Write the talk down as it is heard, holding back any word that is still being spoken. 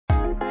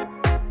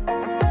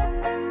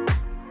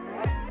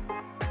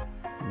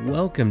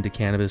Welcome to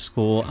Cannabis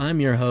School. I'm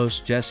your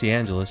host, Jesse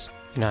Angeles.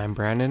 And I'm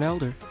Brandon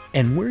Elder.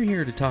 And we're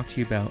here to talk to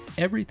you about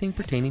everything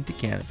pertaining to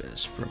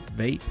cannabis, from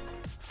vape,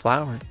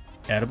 flower,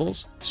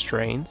 edibles,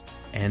 strains,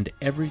 and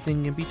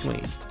everything in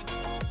between.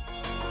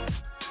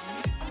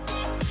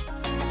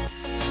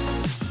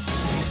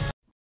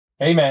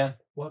 Hey, man.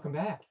 Welcome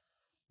back.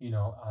 You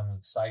know, I'm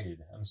excited.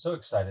 I'm so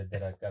excited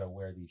that I've got to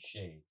wear these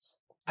shades.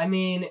 I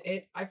mean,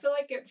 I feel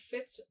like it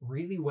fits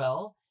really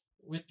well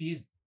with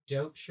these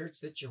dope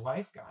shirts that your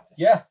wife got us.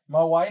 Yeah,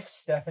 my wife,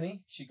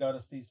 Stephanie, she got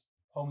us these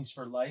Homies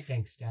for Life.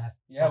 Thanks, Steph.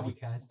 Yeah, we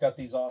got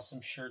these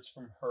awesome shirts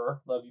from her.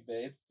 Love you,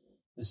 babe.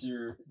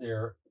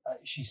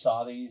 She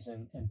saw these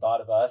and thought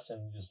of us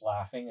and just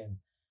laughing. And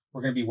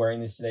we're going to be wearing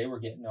this today. We're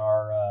getting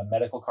our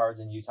medical cards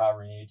in Utah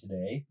renewed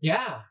today.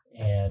 Yeah.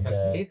 And because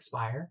they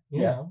expire.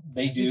 You know,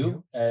 they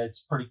do. It's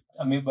pretty,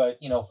 but,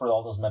 for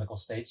all those medical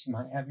states, you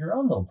might have your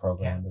own little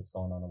program that's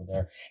going on over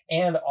there.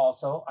 And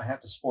also, I have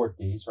to sport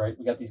these, right?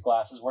 We got these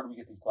glasses. Where do we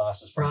get these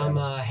glasses from?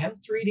 Hemp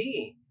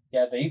 3D.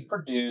 Yeah, they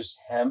produce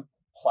hemp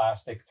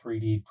plastic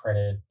 3D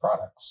printed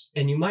products.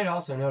 And you might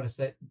also notice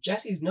that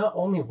Jesse's not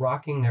only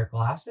rocking their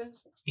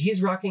glasses,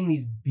 he's rocking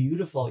these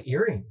beautiful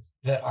earrings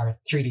that are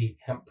 3D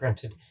hemp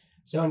printed.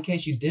 So in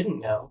case you didn't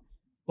know,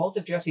 both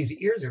of Jesse's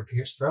ears are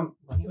pierced from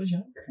when he was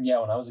younger. Yeah,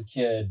 when I was a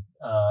kid,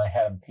 I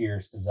had them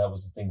pierced because that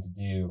was the thing to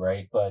do,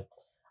 right? But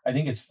I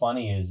think it's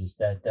funny is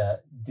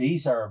that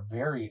these are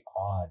very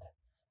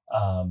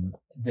odd.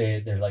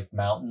 They're like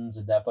mountains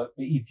and that. But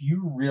if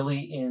you're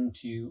really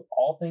into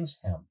all things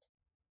hemp,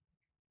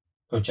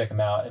 go check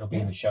them out. It'll be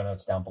in the show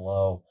notes down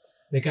below.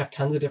 They got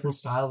tons of different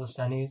styles of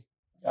sunnies.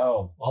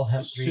 Oh, all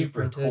hemp 3D super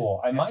printed. Cool.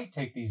 I might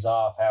take these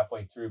off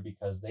halfway through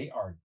because they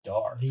are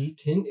dark. The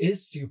tint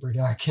is super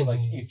dark. Like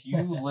if you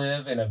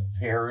live in a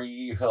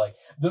very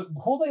the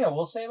cool thing I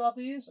will say about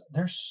these,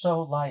 they're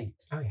so light.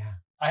 Oh yeah.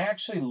 I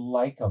actually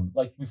like them.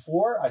 Like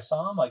before I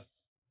saw them, like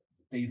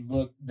I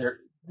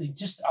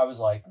was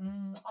like,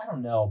 I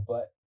don't know,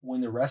 but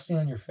when they're resting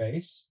on your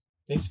face,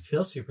 they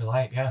feel super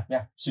light. Yeah.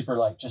 Yeah, super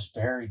light, just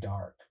very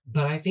dark.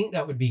 But I think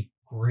that would be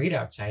great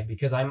outside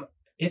because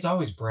it's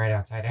always bright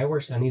outside. I wear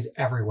sunnies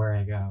everywhere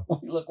I go.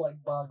 We look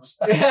like bugs.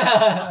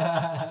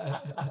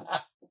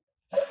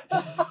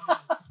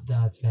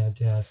 That's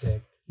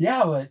fantastic.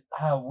 Yeah, but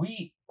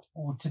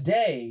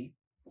today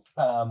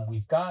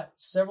we've got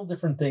several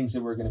different things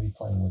that we're going to be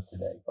playing with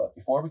today. But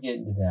before we get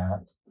into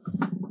that,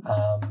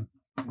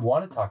 we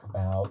want to talk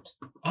about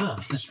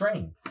the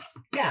strain.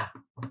 Yeah,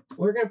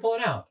 we're going to pull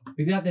it out.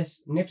 We've got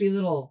this nifty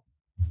little...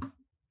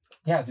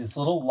 Yeah, this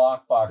little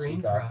lockbox we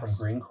got Cross.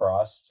 from Green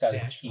Cross. It's got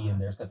a key in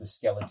there. Box. It's got the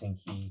skeleton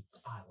key. Oh,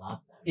 I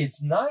love that.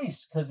 It's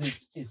nice because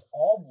it's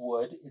all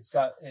wood. It's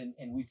got and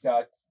we've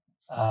got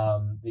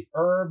the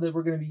herb that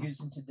we're going to be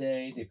using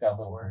today. They've got a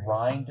little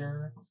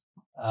grinder.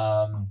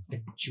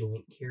 The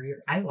joint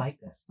carrier. I like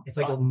this. It's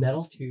like a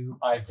metal tube.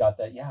 I've got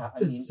that. Yeah,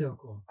 This is so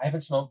cool. I haven't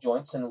smoked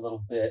joints in a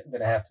little bit. I'm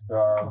gonna have to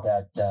borrow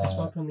that. I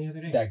smoked one the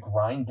other day. That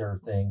grinder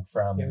thing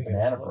from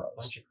Banana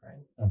Bros.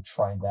 I'm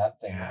trying that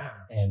thing out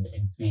and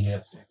being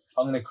it.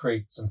 I'm gonna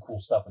create some cool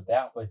stuff with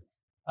that.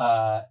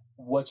 But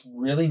what's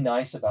really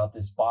nice about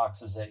this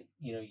box is that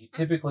you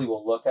typically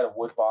will look at a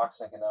wood box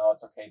thinking, oh,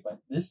 it's okay, but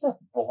this stuff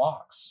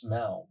blocks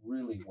smell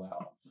really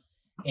well.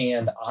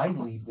 And I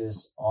leave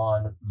this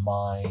on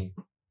my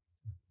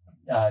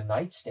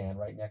nightstand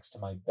right next to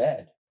my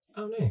bed.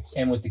 Oh, nice.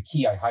 And with the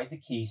key, I hide the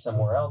key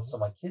somewhere else so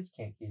my kids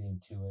can't get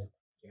into it.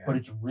 Yeah. But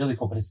it's really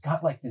cool. But it's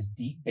got like this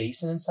deep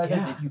basin inside there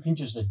that you can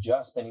just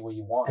adjust any way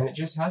you want. And it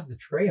just has the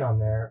tray on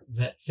there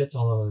that fits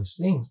all of those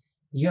things.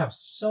 You have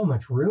so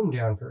much room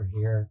down for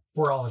here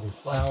for all of your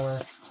flour,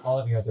 all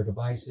of your other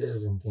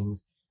devices and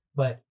things.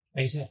 But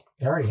like I said,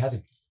 it already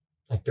has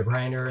the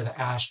grinder, the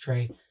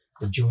ashtray,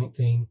 the joint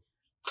thing.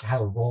 It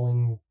has a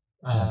rolling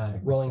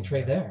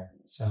tray there.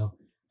 So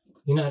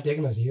you're not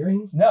digging those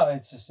earrings? No,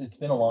 it's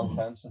been a long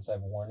time since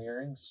I've worn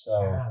earrings.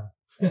 So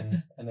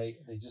and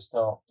they just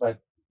don't. But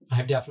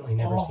I've definitely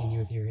never seen you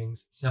with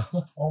earrings. So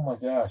oh my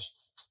gosh,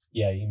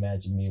 yeah. You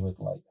imagine me with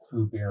like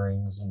hoop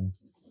earrings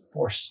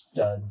or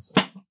studs.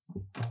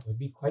 That would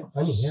be quite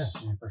funny. Yeah,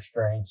 super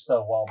strange.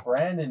 So while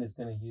Brandon is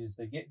going to use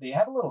they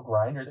have a little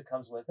grinder that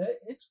comes with it.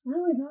 It's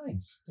really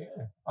nice.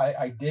 Yeah,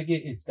 I dig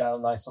it. It's got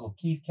a nice little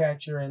keef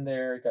catcher in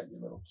there. Got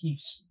your little keef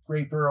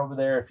scraper over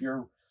there. If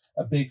you're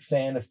a big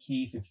fan of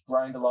keef, if you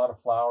grind a lot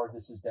of flour,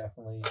 this is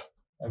definitely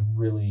a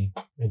really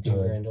good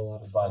grind a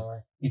lot of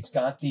flour. It's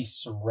got the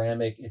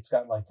ceramic. It's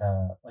got like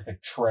a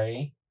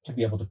tray to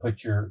be able to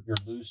put your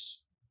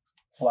loose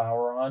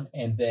flour on,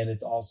 and then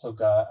it's also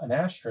got an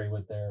ashtray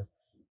with there,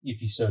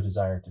 if you so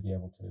desire to be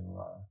able to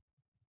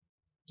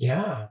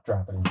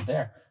drop it into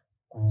there.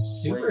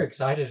 Super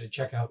excited to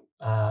check out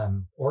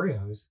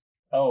Oreoz.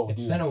 Oh,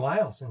 it's been a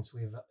while since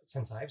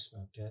I've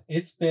smoked it.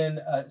 It's been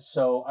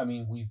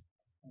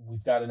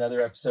we've got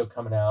another episode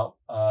coming out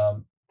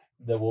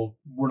that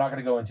we're not going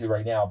to go into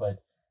right now, but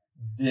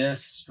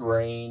this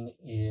strain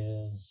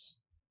is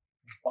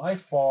by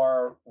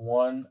far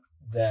one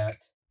that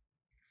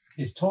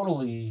is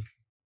totally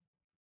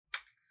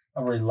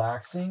a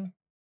relaxing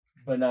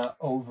but not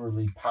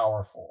overly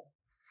powerful,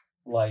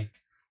 like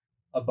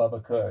a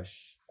Bubba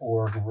Kush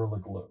or Gorilla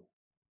Glue.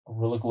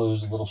 Gorilla Glue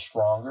is a little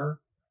stronger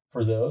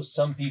for those.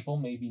 Some people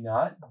maybe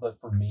not, but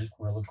for me,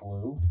 Gorilla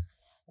Glue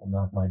will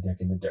knock my dick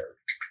in the dirt.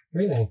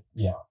 Really?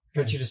 Yeah.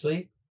 Put you to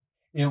sleep?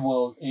 It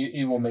will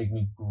make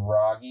me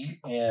groggy,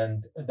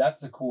 and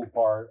that's the cool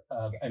part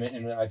of, I mean,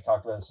 and I've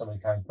talked about it so many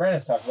times,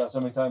 Brandon's talked about it so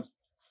many times.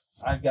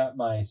 I've got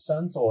my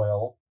Sun's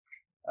Oil,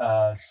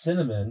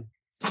 cinnamon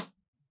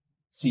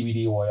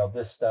CBD oil.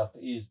 This stuff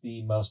is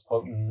the most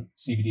potent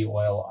CBD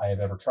oil I have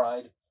ever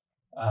tried.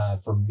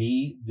 For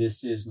me,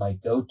 this is my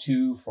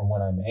go-to for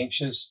when I'm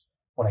anxious,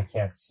 when I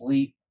can't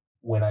sleep,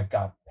 when I've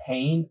got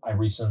pain. I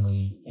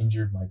recently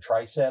injured my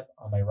tricep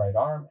on my right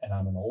arm, and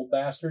I'm an old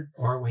bastard.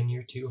 Or when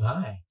you're too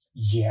high.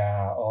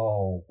 Yeah.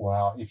 Oh,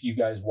 wow. If you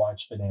guys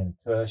watch Banana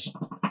Kush,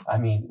 I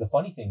mean, the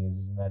funny thing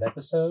is in that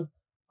episode,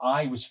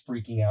 I was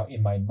freaking out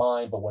in my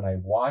mind, but when I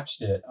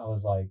watched it, I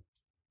was like,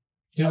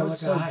 I was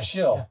so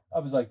chill. Yeah. I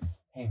was like,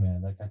 hey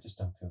man, like I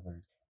don't feel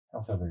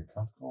very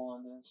comfortable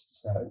on this.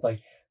 So it's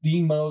like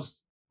the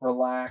most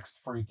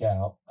relaxed freak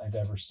out I've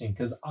ever seen.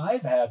 Cause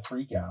I've had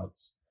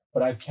freakouts,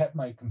 but I've kept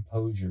my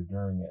composure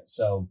during it.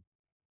 So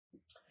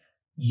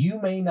you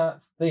may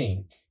not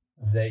think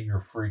that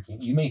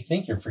you may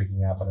think you're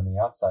freaking out, but on the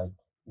outside,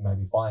 you might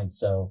be fine.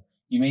 So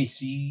you may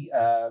see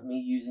me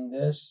using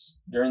this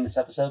during this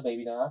episode,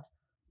 maybe not,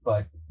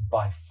 but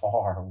by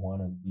far one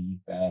of the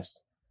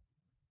best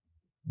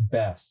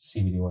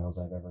CBD oils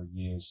I've ever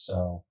used.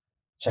 So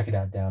check it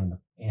out down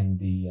in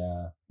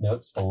the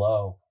notes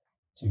below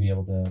to be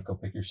able to go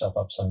pick yourself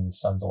up some of the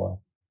Sun's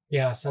Oil.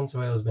 Yeah, Sun's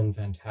Oil has been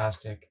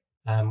fantastic.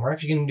 We're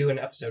actually going to do an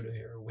episode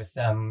here with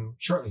them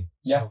shortly.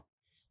 So yeah.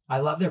 I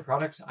love their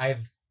products.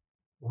 I've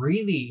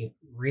really,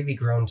 really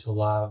grown to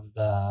love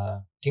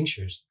the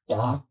tinctures.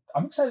 Yeah,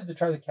 I'm excited to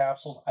try the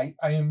capsules. I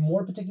am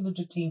more particular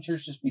to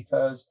tinctures just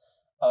because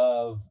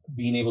of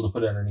being able to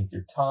put it underneath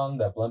your tongue,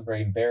 that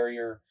blood-brain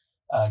barrier.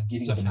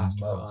 Getting it's a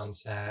faster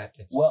onset.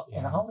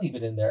 And I'll leave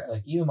it in there.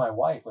 Like even my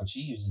wife, when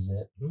she uses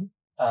it,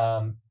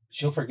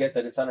 she'll forget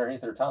that it's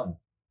underneath her tongue,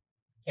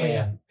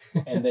 and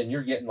then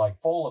you're getting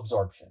like full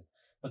absorption.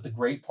 But the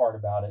great part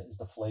about it is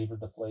the flavor.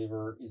 The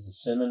flavor is the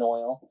cinnamon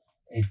oil.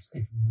 It's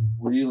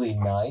really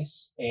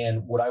nice.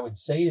 And what I would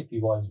say to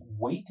people is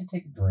wait to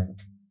take a drink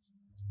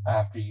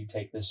after you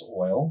take this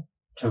oil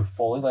to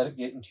fully let it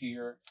get into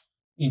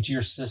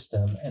your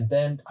system, and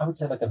then I would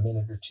say like a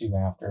minute or two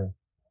after.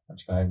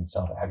 Just go ahead and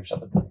have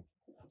yourself a drink.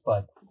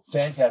 But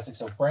fantastic.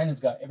 So Brandon's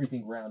got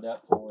everything ground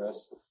up for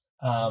us.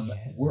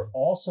 We're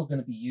also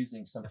going to be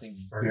using something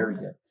very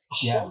different.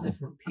 A whole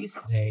different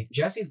piece today.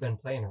 Jesse's been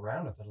playing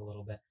around with it a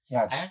little bit.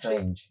 Yeah, it's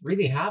strange.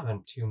 Really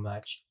haven't too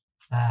much.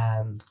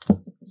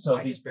 So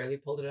I just barely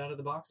pulled it out of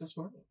the box this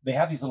morning. They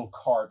have these little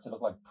cards that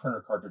look like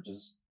printer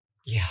cartridges.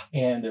 Yeah.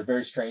 And they're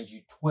very strange.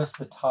 You twist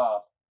the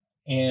top,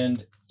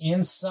 and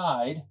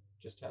inside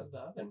just has the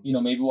oven.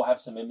 Maybe we'll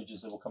have some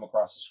images that will come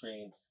across the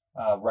screen.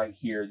 Right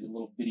here, the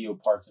little video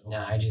parts of it.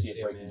 I just see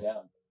it breaking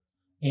down.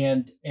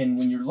 And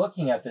when you're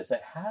looking at this,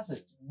 it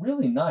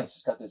really nice.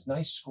 It's got this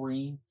nice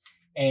screen,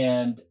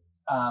 and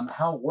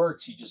how it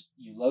works,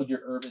 you load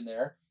your herb in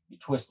there, you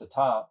twist the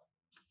top,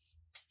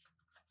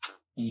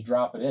 and you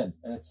drop it in,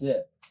 and that's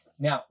it.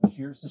 Now,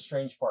 here's the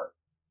strange part.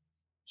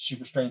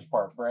 Super strange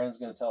part. Brandon's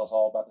going to tell us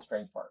all about the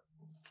strange part.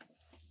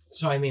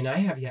 So, I mean, I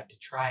have yet to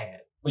try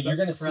it. But you're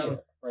going to see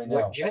it right now.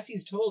 What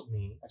Jesse's told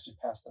me, actually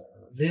pass that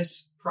herb.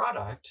 This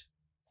product,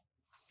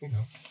 thank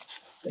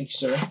you,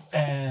 sir.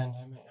 And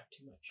I might have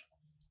too much.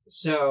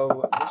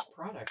 So this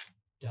product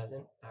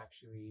doesn't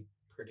actually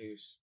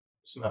produce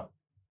smoke,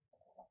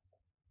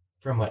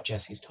 from what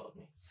Jesse's told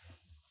me.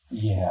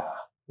 Yeah.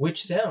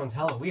 Which sounds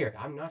hella weird.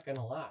 I'm not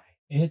gonna lie.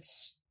 It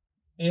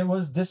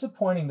was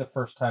disappointing the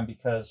first time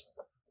because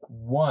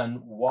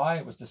why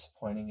it was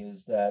disappointing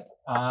is that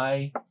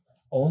I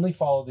only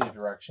follow the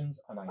directions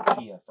on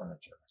IKEA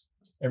furniture.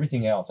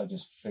 Everything else I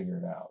just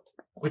figured out.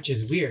 Which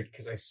is weird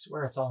because I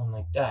swear it's all in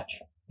like Dutch.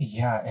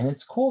 Yeah, and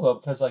it's cool though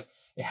because like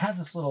it has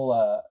this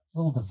little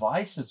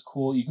device that's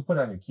cool. You can put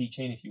it on your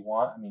keychain if you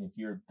want. I mean, if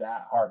you're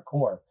that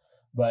hardcore.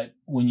 But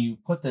when you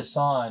put this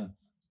on,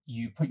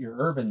 you put your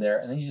herb in there,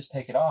 and then you just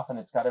take it off, and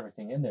it's got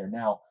everything in there.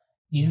 Now,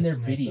 in their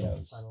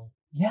videos,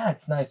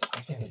 it's nice. I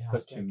think I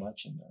put too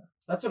much in there.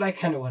 That's what I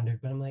kind of wondered,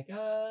 but I'm like,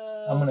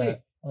 I'm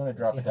gonna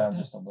drop it down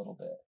just a little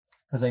bit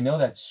because I know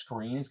that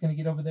screen is gonna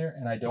get over there,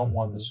 and I don't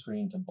want the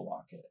screen to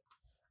block it.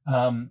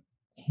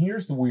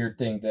 Here's the weird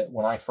thing that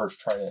when I first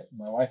tried it,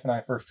 my wife and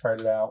I first tried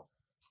it out,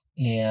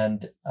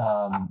 and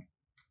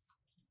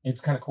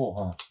it's kind of cool,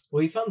 huh?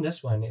 Well, we found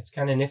this one. It's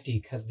kind of nifty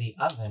because the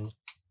oven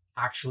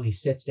actually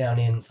sits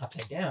down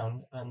upside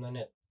down, and then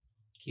it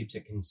keeps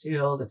it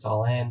concealed. It's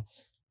all in.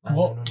 And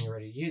then when you're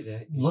ready to use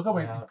it, look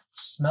over it,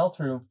 smell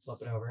through,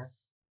 flip it over.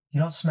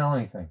 You don't smell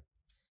anything.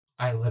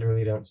 I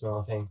literally don't smell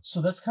a thing.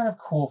 So that's kind of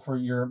cool for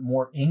your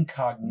more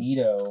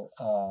incognito.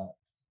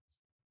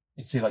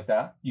 You see like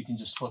that? You can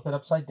just flip it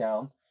upside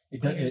down.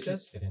 It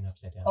does fit in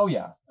upside down. Oh,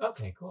 yeah.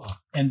 Okay, cool.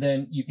 And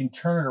then you can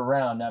turn it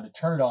around. Now, to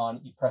turn it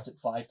on, you press it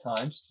 5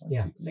 times.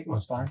 Yeah, take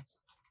most fine.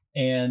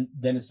 And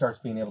then it starts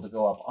being able to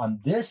go up. On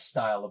this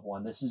style of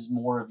one, this is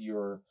more of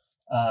your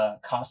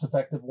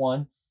cost-effective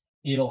one.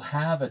 It'll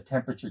have a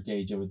temperature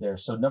gauge over there.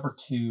 So number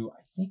 2,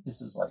 I think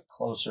this is like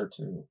closer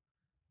to,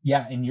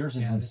 and yours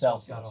is in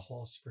Celsius. Got a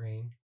whole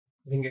screen.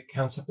 I think it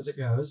counts up as it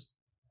goes.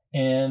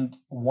 And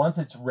once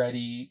it's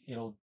ready,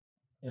 it'll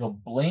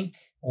blink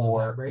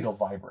or it'll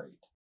vibrate.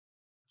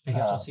 I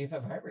guess we'll see if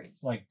it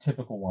vibrates. Like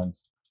typical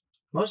ones.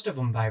 Most of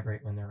them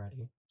vibrate when they're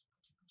ready.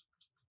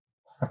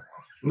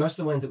 Most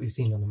of the ones that we've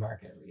seen on the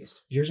market, at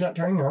least. Yours not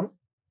turning on?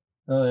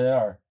 No, they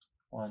are.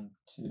 1,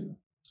 2,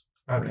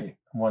 3. Okay.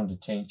 1 to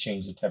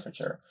change the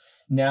temperature.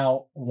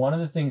 Now, one of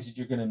the things that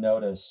you're going to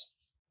notice,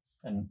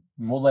 and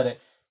we'll let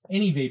it,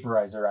 any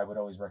vaporizer, I would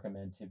always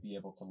recommend to be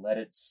able to let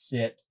it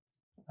sit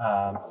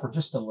for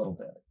just a little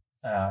bit.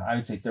 I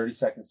would say 30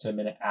 seconds to a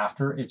minute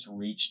after it's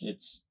reached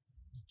its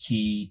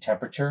key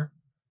temperature,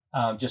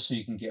 just so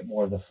you can get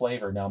more of the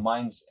flavor. Now,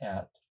 mine's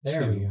at 2.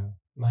 There we go.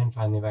 Mine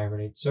finally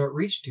vibrated. So it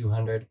reached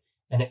 200,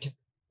 and it took,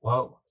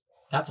 whoa,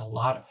 that's a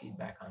lot of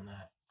feedback on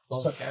that.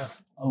 So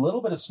a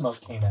little bit of smoke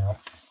came out.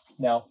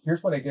 Now,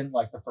 here's what I didn't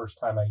like the first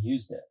time I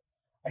used it.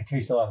 I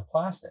tasted a lot of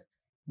plastic.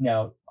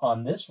 Now,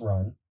 on this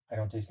run, I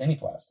don't taste any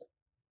plastic.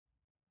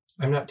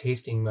 I'm not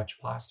tasting much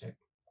plastic.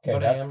 Okay,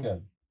 that's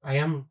good. I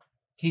am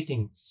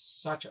tasting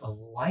such a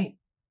light,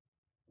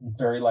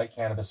 very light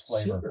cannabis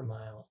flavor. Super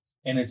mild.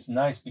 And it's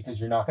nice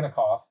because you're not going to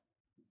cough.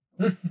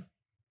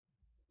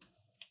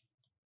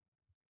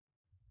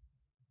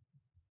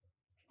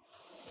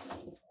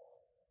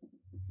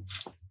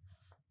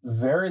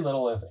 Very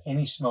little, if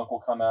any, smoke will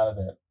come out of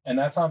it. And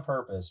that's on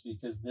purpose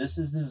because this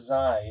is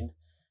designed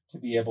to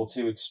be able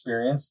to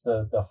experience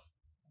the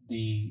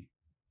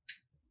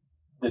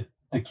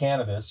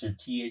cannabis, your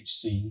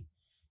THC,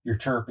 your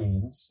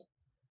terpenes,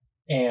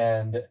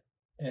 and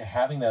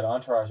having that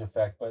entourage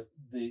effect. But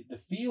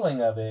the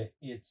feeling of it,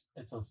 it's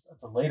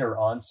a later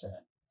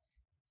onset.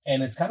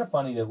 And it's kind of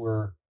funny that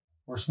we're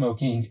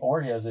smoking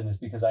Oreos in this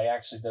because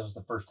that was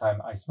the first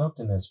time I smoked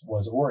in this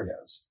was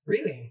Oreos.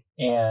 Really?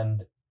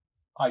 And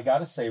I got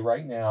to say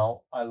right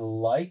now, I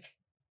like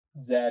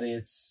that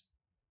it's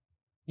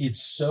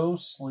so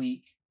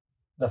sleek.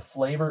 The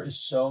flavor is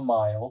so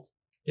mild.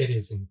 It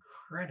is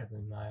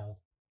incredibly mild.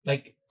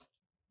 Like,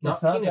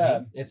 it's not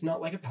bad. It's not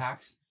like a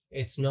PAX.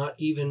 It's not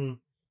even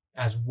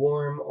as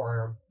warm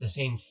or the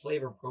same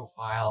flavor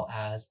profile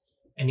as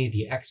any of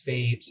the X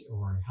vapes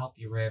or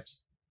Healthy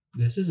Rips.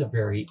 This is a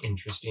very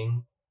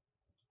interesting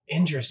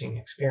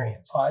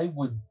experience. I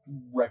would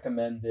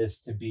recommend this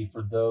to be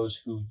for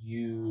those who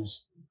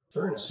use.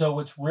 So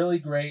what's really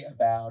great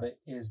about it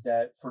is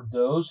that for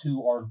those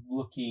who are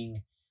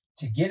looking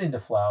to get into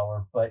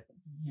flower, but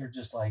you're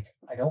just like,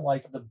 I don't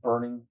like the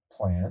burning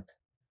plant.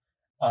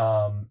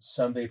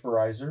 Some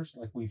vaporizers,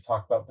 like we've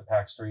talked about, the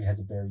PAX 3 has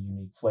a very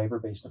unique flavor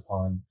based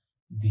upon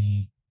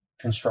the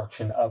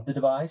construction of the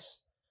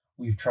device.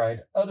 We've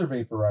tried other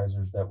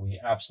vaporizers that we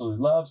absolutely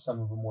love. Some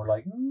of them were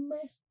like,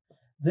 meh.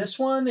 This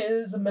one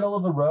is a middle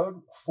of the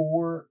road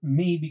for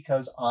me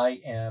because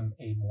I am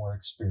a more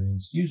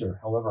experienced user.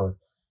 However,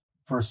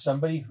 for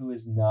somebody who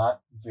is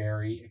not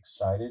very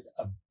excited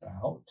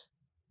about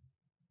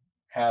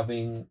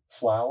having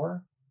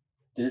flower,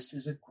 this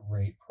is a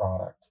great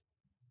product.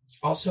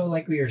 Also,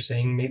 like we were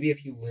saying, maybe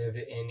if you live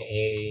in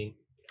a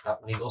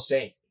legal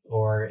state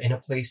or in a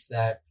place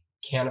that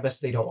cannabis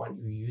they don't want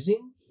you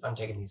using, I'm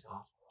taking these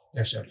off.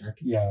 They're so dark.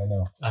 Yeah, I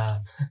know.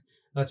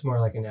 That's more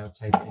like an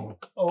outside thing.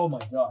 Oh my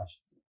gosh.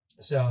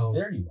 So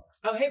there you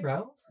are. Oh, hey,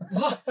 bro.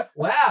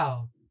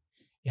 Wow.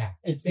 Yeah.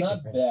 It's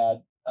not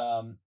bad.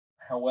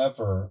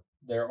 However,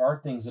 there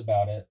are things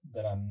about it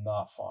that I'm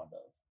not fond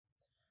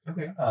of.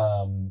 Okay.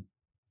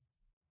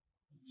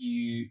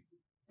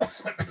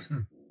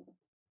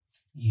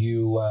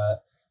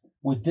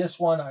 With this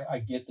one, I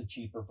get the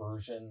cheaper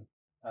version,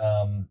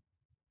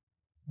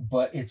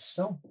 but it's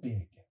so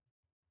big,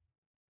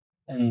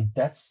 and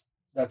that's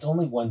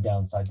only one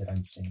downside that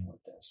I'm seeing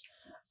with this.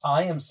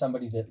 I am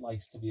somebody that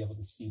likes to be able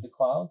to see the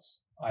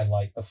clouds. I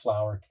like the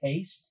flower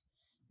taste.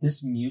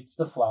 This mutes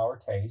the flower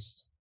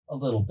taste a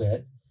little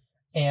bit.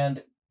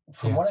 And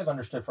from what I've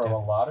understood from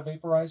a lot of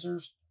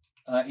vaporizers,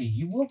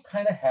 you will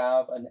kind of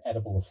have an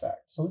edible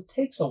effect. So it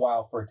takes a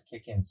while for it to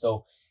kick in.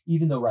 So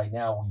even though right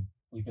now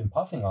we've been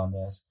puffing on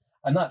this,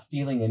 I'm not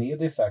feeling any of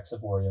the effects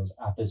of Oreos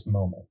at this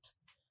moment.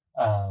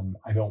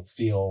 I don't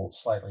feel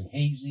slightly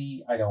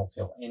hazy. I don't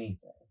feel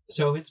anything.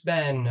 So it's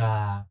been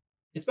a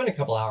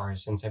couple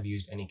hours since I've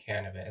used any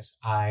cannabis.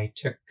 I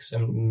took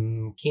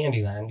some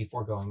Candyland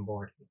before going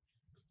boarding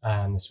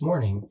this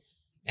morning.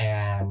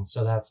 And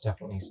so that's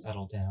definitely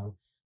settled down.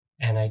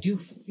 And I do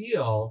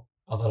feel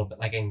a little bit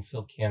like I can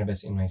feel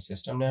cannabis in my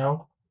system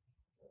now,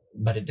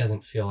 but it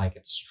doesn't feel like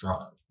it's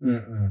strong.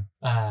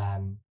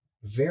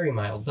 Very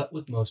mild, but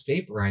with most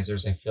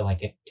vaporizers, I feel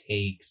like it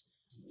takes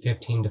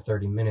 15 to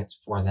 30 minutes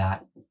for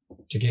that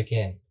to kick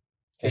in.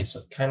 Okay,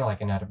 it's kind of like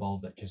an edible,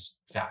 but just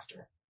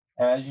faster.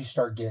 As you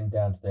start getting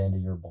down to the end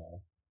of your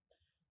bowl,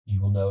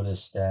 you will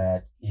notice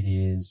that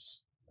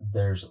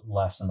there's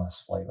less and less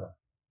flavor,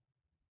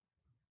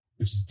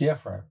 which is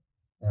different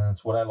And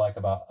that's what I like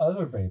about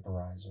other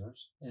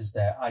vaporizers is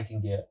that I can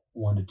get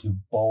 1 to 2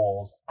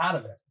 bowls out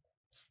of it,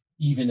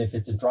 even if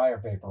it's a dryer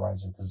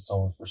vaporizer because it's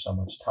only for so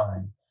much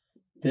time.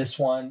 This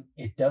one,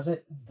 it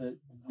doesn't, the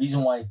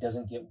reason why it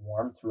doesn't get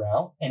warm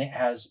throughout, and it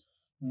has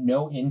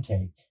no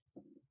intake.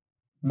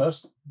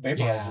 Most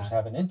vaporizers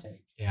have an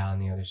intake. Yeah, on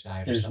the other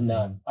side. There's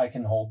none. I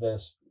can hold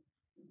this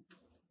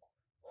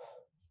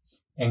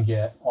and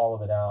get all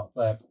of it out,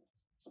 but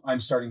I'm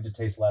starting to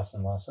taste less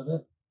and less of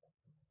it.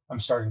 I'm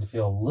starting to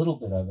feel a little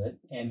bit of it.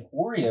 And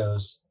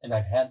Oreoz, and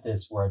I've had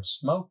this where I've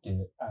smoked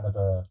it out of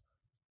a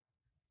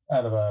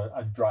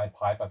dry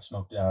pipe. I've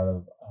smoked it out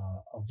of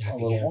a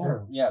little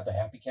water. Yeah, the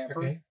Happy Camper.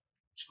 Okay.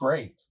 It's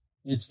great.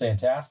 It's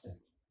fantastic.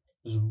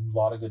 There's a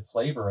lot of good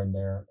flavor in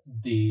there.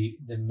 The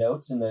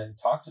notes in the it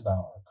talks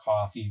about are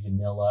coffee,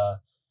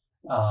 vanilla,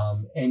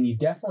 and you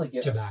definitely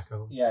get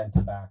tobacco. And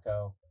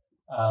tobacco.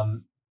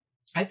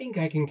 I think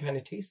I can kind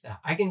of taste that.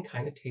 I can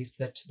kind of taste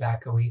that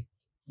tobacco-y.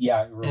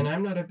 Yeah. And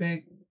I'm not a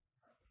big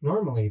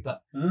normally,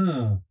 but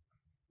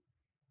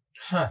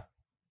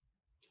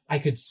I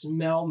could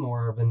smell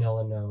more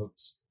vanilla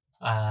notes.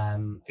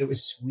 It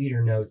was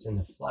sweeter notes in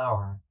the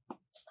flower.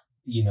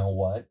 You know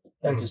what?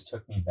 That just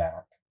took me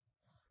back.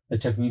 It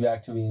took me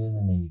back to being in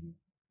the Navy.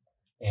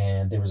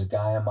 And there was a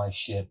guy on my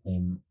ship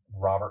named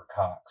Robert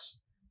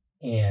Cox.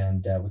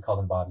 And we called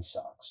him Bobby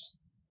Socks.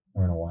 I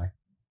don't know why.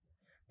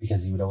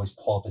 Because he would always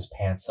pull up his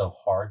pants so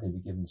hard that he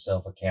would give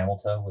himself a camel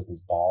toe with his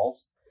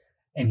balls.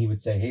 And he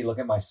would say, hey, look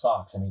at my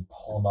socks. And he'd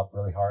pull them up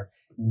really hard.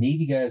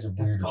 Navy guys are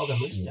weird. That's called a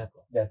moose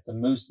knuckle. That's a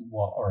moose,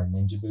 or a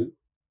ninja boot,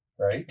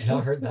 right?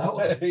 I heard that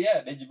one.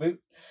 Yeah, ninja boot.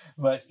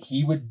 But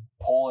he would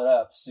pull it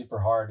up super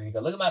hard. And he'd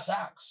go, look at my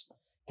socks.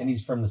 And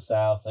he's from the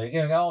South. So you're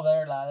going to go over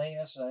there like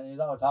this. And he's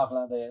always talking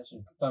like this.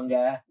 Fun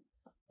guy.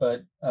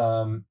 But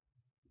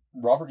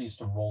Robert used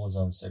to roll his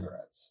own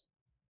cigarettes.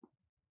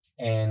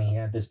 And he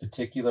had this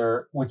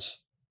particular, which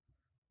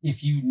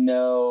if you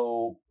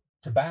know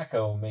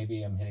tobacco,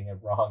 maybe I'm hitting it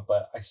wrong,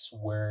 but I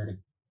swear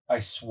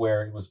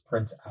it was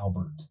Prince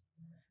Albert.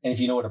 And if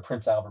you know what a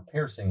Prince Albert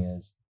piercing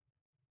is,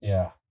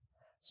 yeah.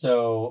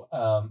 So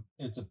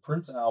it's a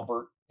Prince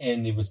Albert,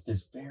 and it was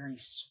this very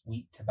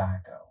sweet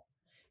tobacco.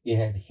 It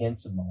had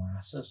hints of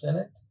molasses in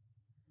it.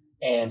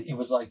 And it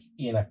was like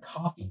in a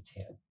coffee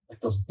tin, like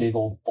those big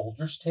old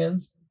Folgers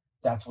tins.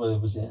 That's what it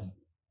was in.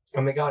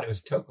 Oh my God, it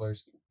was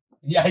Tokler's.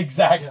 Yeah,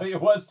 exactly. Yeah.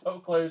 It was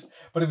Tokler's,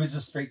 but it was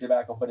just straight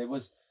tobacco. But it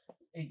was,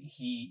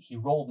 he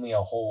rolled me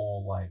a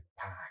whole like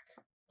pack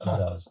of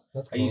those.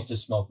 That's cool. I used to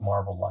smoke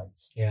Marble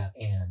Lights. Yeah.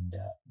 And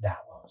that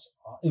was,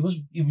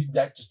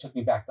 that just took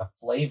me back the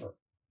flavor.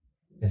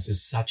 This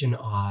is such an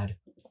odd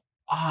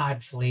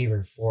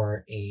flavor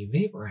for a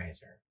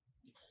vaporizer.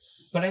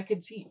 But I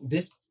could see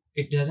this,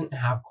 it doesn't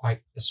have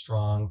quite the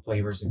strong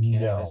flavors of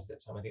cannabis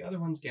that some of the other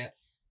ones get.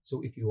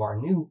 So if you are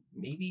new,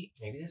 maybe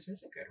this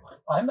is a good one.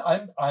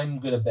 I'm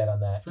gonna bet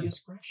on that for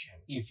discretion.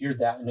 If you're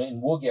that,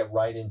 and we'll get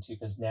right into,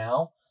 because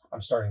now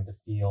I'm starting to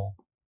feel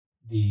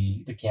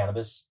the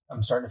cannabis.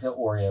 I'm starting to feel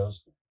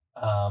Oreoz,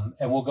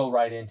 and we'll go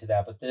right into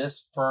that. But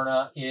this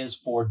Ferna is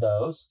for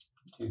those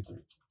 2, 3,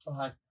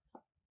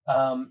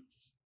 5.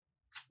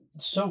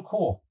 It's so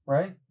cool,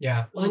 right?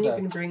 Yeah. Well, and you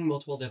can bring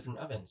multiple different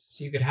ovens,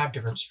 so you could have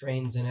different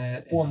strains in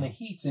it. Well, and the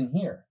heat's in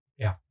here.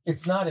 Yeah.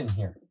 It's not in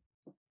here,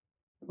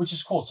 which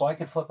is cool. So I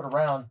could flip it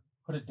around,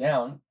 put it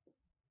down,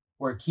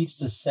 where it keeps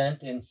the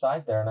scent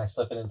inside there, and I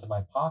slip it into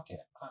my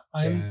pocket.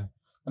 I'm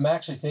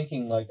actually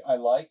thinking, like, I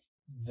like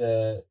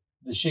the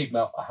shape.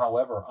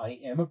 However, I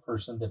am a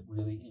person that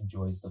really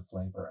enjoys the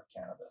flavor of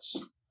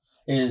cannabis.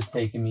 It has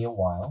taken me a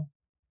while,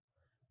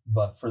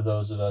 but for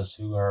those of us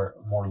who are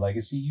more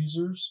legacy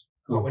users,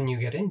 but when you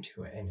get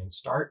into it and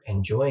start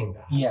enjoying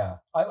that, yeah,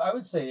 I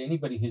would say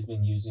anybody who's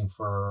been using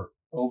for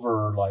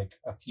over like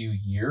a few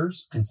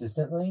years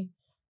consistently,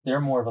 they're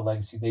more of a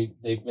legacy.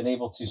 They've been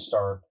able to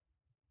start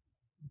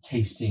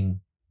tasting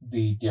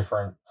the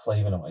different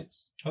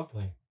flavonoids.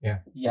 Hopefully, yeah.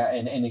 Yeah,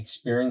 and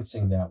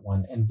experiencing that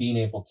one and being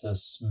able to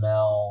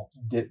smell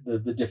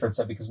the different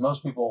stuff, because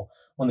most people,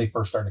 when they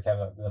first start to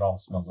cannabis, it all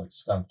smells like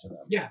skunk to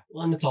them. Yeah,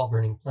 well, and it's all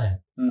burning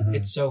plant. Mm-hmm.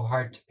 It's so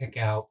hard to pick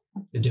out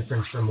the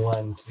difference from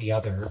one to the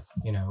other,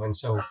 and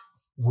so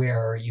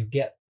where you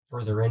get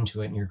further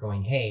into it and you're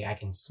going, hey, I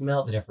can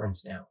smell the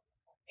difference now.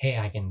 Hey,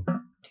 I can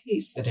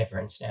taste the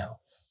difference now.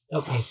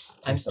 Okay,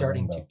 I'm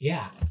starting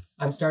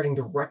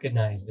to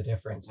recognize the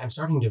difference. I'm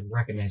starting to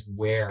recognize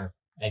where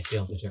I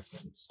feel the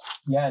difference.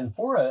 Yeah, and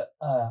for a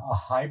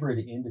hybrid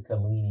indica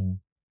leaning,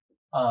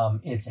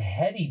 it's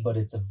heady, but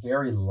it's a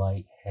very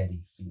light,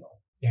 heady feel.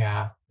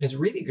 Yeah, it's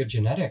really good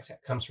genetics. It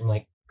comes from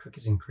like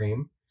cookies and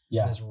cream.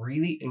 Yeah. This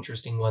really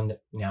interesting one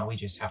that now we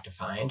just have to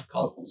find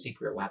called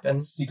Secret Weapon.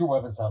 Secret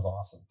Weapon sounds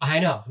awesome. I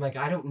know. I'm like,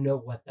 I don't know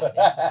what that is,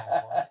 but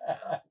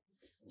I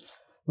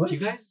want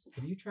it now.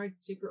 Have you tried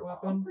Secret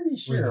Weapon? I'm pretty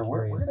sure.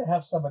 We're going to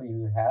have somebody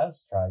who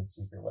has tried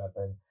Secret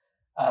Weapon.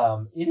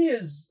 It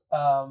is,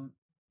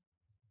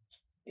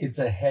 it's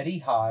a heady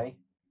high.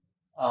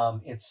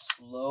 It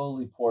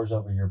slowly pours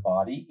over your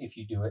body if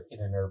you do it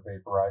in an herb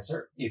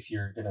vaporizer. If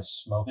you're going to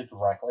smoke it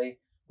directly,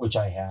 which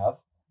I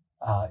have,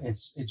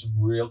 It's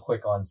real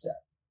quick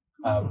onset.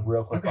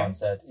 Real quick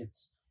onset.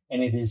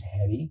 And it is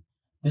heady.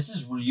 This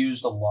is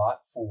used a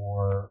lot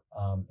for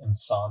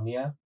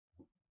insomnia,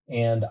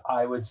 and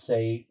I would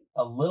say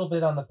a little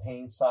bit on the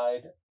pain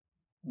side,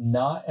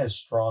 not as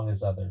strong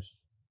as others.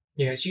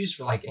 Yeah, it's used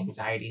for like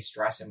anxiety,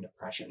 stress, and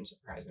depression,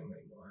 surprisingly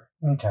more.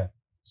 Okay.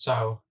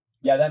 So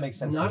yeah, that makes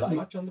sense. Not as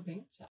much on the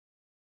pain side.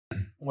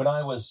 When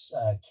I was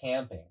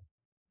camping,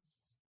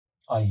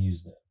 I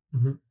used it.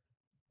 Mm-hmm.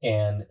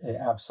 And it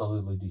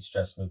absolutely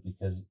de-stressed me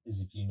because, as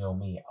if you know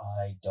me,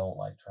 I don't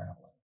like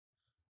traveling.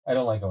 I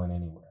don't like going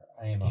anywhere.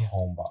 I am a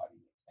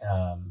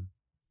homebody.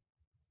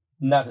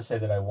 Not to say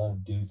that I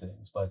won't do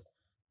things, but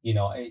you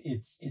know,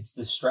 it's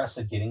the stress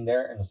of getting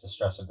there and it's the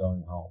stress of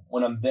going home.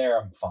 When I'm there,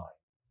 I'm fine.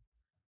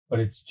 But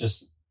it's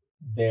just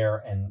there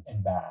and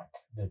back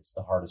that's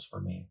the hardest for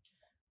me.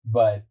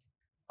 But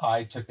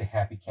I took the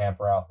Happy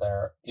Camper out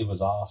there. It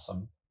was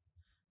awesome.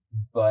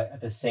 But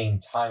at the same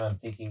time, I'm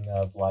thinking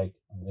of like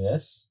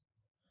this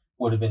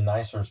would have been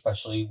nicer,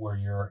 especially where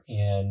you're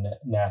in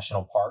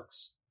national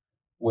parks,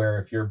 where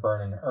if you're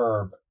burning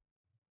herb,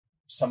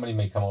 somebody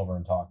may come over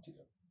and talk to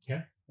you.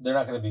 Yeah. They're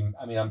not going to be,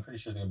 I mean, I'm pretty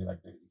sure they're going to be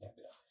like, dude, you can't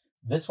do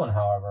that. This one,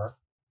 however,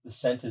 the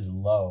scent is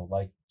low.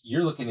 Like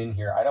you're looking in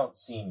here, I don't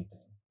see anything.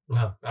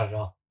 No, not at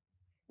all.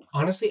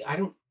 Honestly, I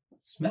don't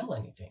smell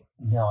anything.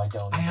 No, I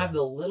don't. I have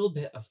the little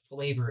bit of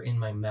flavor in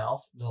my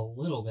mouth, the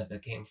little bit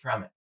that came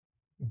from it.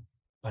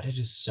 But it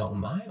is so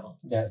mild.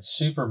 Yeah, it's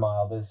super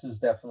mild. This is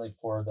definitely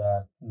for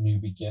the new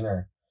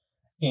beginner.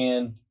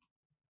 And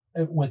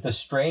with the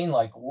strain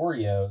like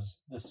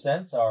Oreos, the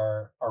scents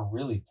are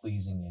really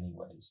pleasing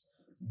anyways.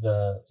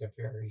 It's a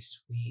very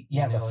sweet.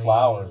 Yeah, the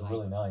flower is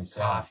really nice.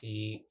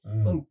 Coffee.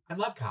 Well, I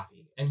love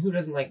coffee. And who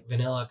doesn't like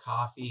vanilla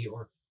coffee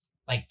or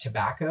like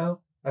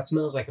tobacco? That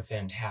smells like a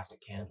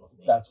fantastic candle to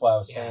me. That's why I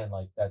was saying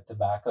like that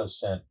tobacco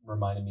scent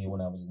reminded me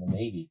when I was in the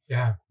Navy.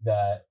 Yeah.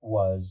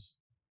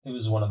 It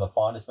was one of the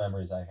fondest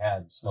memories I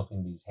had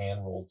smoking these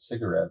hand-rolled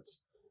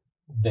cigarettes.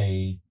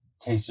 They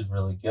tasted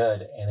really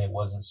good, and it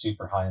wasn't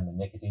super high in the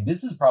nicotine.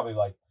 This is probably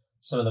like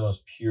some of the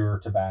most pure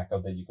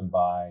tobacco that you can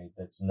buy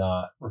that's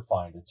not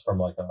refined. It's from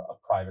like a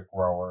private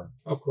grower.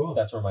 Oh, cool.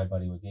 That's where my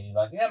buddy would get. He's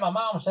like, yeah, my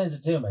mom sends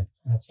it to me.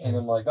 And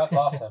I'm like, that's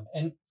awesome.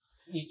 And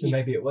so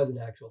maybe it was an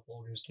actual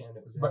Folgers can.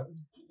 It was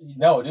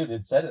no, dude,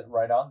 it said it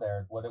right on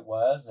there what it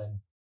was, and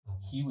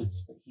he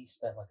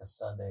spent like a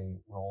Sunday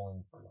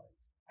rolling for like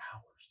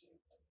hours, dude.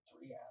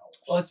 3 hours.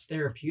 Well, it's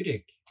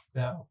therapeutic,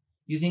 though.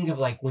 You think of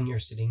like when you're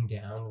sitting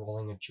down,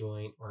 rolling a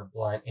joint or a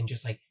blunt and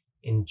just like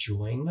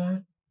enjoying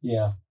that.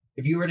 Yeah.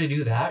 If you were to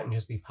do that and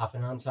just be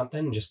puffing on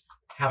something and just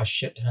have a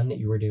shit ton that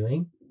you were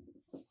doing,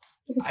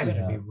 I bet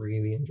it'd be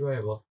really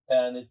enjoyable.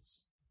 And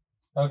it's,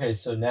 okay,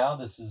 so now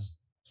this is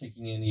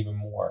kicking in even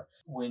more.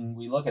 When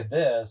we look at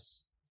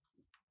this,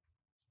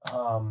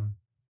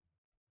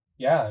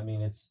 yeah, I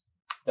mean,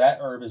 that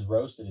herb is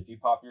roasted. If you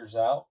pop yours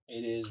out,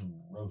 it is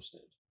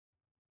roasted.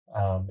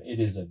 It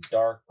is a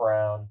dark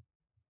brown,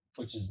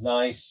 which is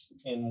nice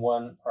in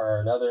one or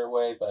another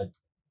way, but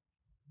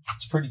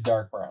it's pretty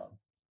dark brown.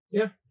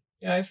 Yeah.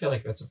 Yeah, I feel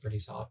like that's a pretty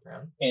solid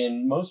brown.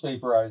 And most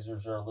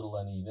vaporizers are a little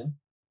uneven,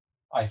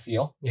 I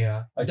feel.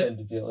 Yeah. I tend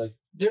to feel like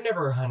they're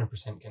never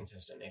 100%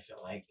 consistent, I feel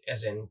like,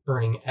 as in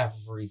burning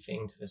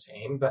everything to the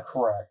same. But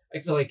correct. I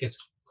feel like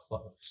it's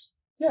close.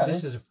 Yeah.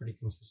 This is a pretty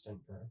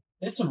consistent burn.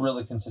 It's a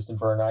really consistent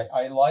burn.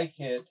 I like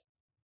it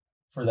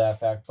for that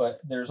fact,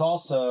 but there's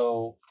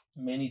also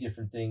many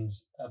different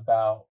things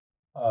about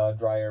a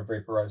dry air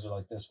vaporizer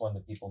like this one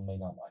that people may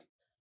not like.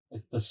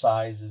 The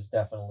size is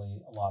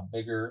definitely a lot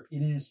bigger.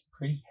 It is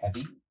pretty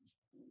heavy.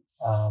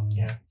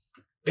 Yeah.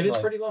 It is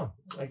pretty long.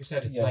 Like I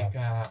said, it's like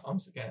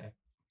almost like a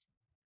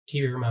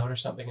TV remote or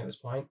something at this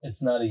point.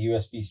 It's not a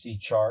USB-C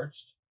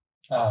charged.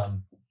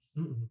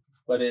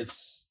 But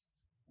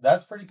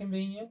that's pretty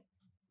convenient,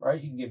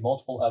 right? You can get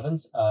multiple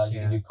ovens.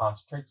 You can do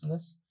concentrates in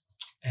this.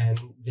 And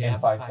they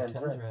have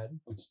 510 thread.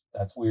 Which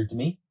that's weird to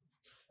me.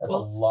 That's a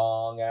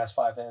long ass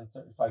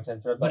 510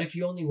 thread. But if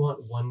you only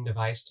want one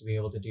device to be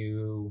able to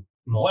do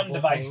one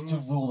device to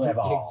rule them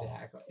all.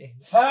 Exactly.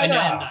 And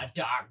then the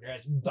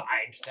darkness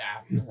binds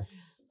them.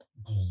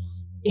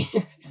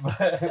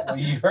 Well,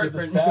 you heard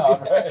the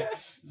sound, right?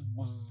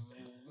 It's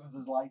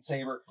a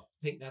lightsaber. I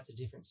think that's a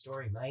different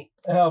story, mate.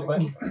 No,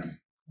 but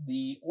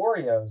the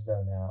Oreos,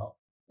 though, now,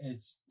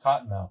 it's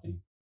cottonmouthy.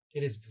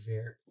 It's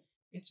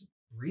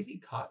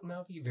really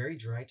cottonmouthy, very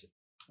dry.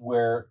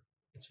 Where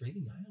it's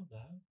really mild,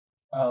 though.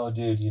 Oh,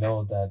 dude, you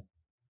know that.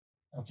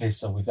 Okay,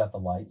 so we've got the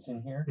lights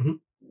in here.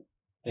 Mm-hmm.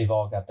 They've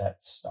all got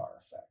that star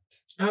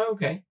effect. Oh,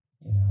 okay.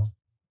 You know,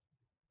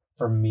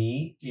 for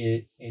me,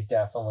 it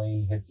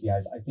definitely hits the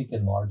eyes. I think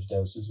in large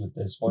doses with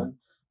this one,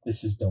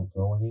 this is don't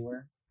go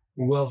anywhere.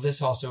 Well,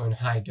 this also in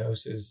high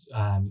doses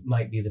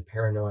might be the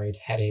paranoid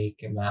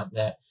headache and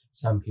that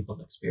some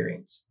people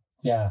experience.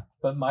 Yeah,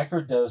 but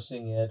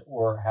microdosing it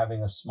or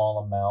having a small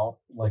amount,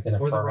 like an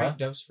or the right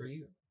dose for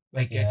you.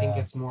 I think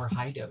it's more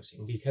high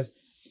dosing because,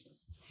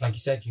 like you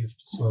said, you've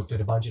smoked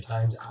it a bunch of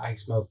times. I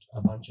smoked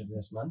a bunch of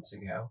this months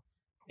ago,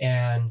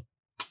 and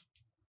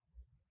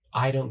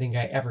I don't think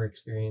I ever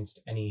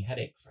experienced any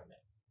headache from it.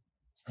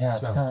 Yeah, it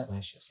smells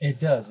delicious. It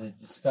does.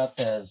 It's got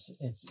this.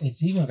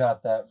 It's even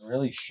got that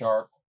really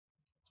sharp,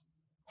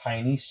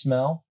 piney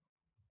smell.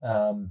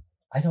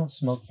 I don't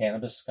smell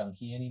cannabis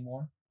skunky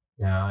anymore.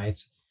 No,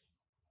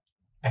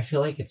 I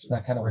feel like it's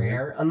that kind of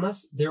rare, weird.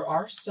 unless there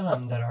are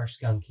some that are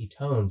skunky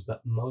tones,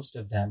 but most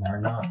of them are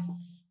not.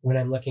 When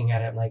I'm looking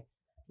at it, I'm like,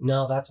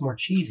 no, that's more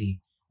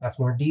cheesy. That's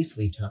more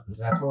diesely tones.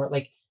 That's more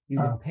like you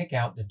can pick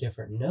out the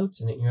different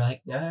notes in it. And you're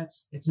like, nah,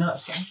 it's not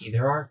skunky.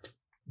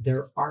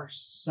 There are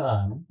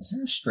some. Is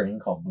there a strain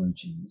called blue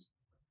cheese?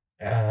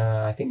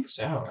 I think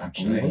so.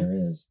 Actually, I believe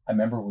there is. I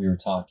remember we were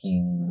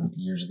talking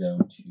years ago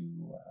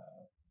to.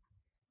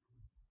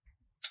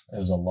 It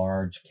was a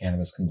large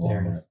cannabis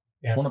conglomerate.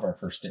 Yeah. It's one of our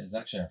first. It's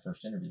actually our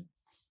first interview.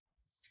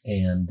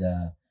 And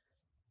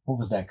what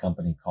was that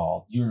company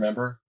called? You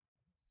remember?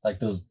 Like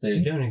those.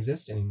 They don't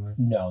exist anymore.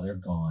 No, they're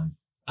gone.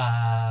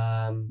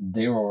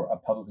 They were a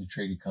publicly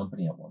traded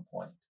company at one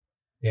point.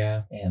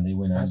 Yeah. And they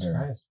went under.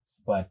 Surprised.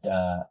 But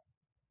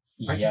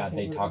yeah,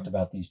 they talked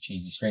about these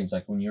cheesy strains.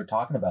 Like when you're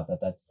talking about that,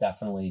 that's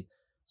definitely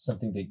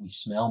something that we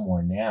smell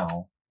more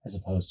now as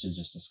opposed to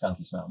just a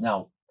skunky smell.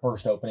 Now,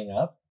 first opening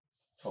up,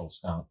 total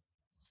skunk.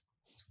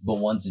 But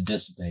once it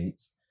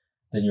dissipates,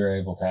 then you're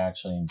able to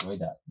actually enjoy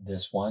that.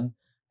 This one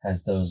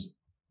has those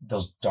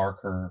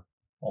darker,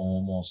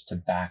 almost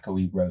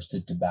tobacco-y,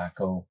 roasted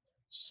tobacco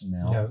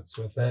smell. Notes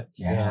with it.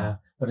 Yeah.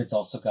 But it's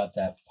also got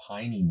that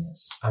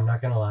pininess. I'm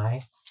not going to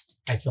lie.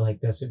 I feel like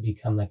this would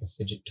become like a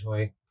fidget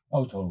toy.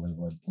 Oh, totally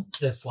would.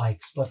 This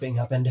like slipping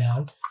up and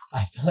down.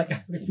 I feel like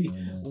I would be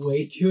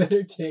way too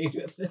entertained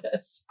with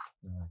this.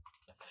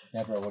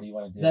 Yeah, bro, what do you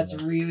want to do?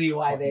 That's really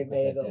why they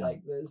made it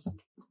like this.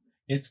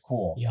 It's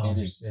cool. Y'all it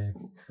are is sick.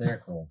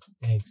 They're cool.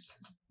 Thanks.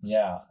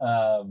 Yeah.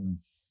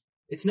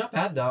 It's not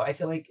bad though. I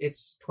feel like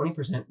it's 20%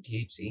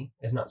 THC.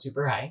 It's not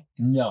super high.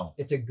 No.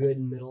 It's a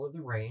good middle of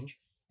the range.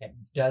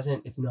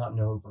 It's not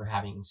known for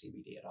having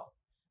CBD at all.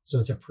 So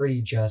it's a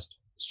pretty just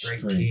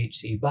straight.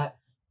 THC, but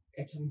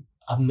it's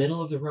a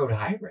middle of the road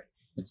hybrid.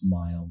 It's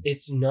mild.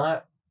 It's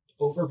not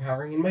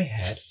overpowering in my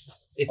head.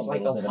 It's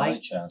like a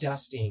light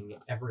dusting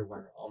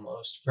everywhere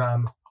almost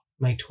from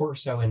my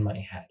torso in my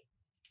head.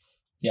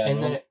 Yeah.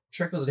 And then it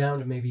trickles down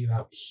to maybe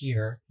about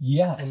here.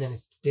 Yes. And then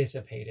it's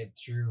dissipated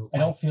through. I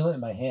don't feel it in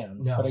my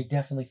hands, but I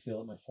definitely feel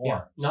it in my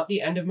forearms. Yeah. Not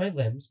the end of my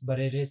limbs, but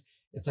it's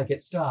like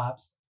it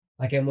stops.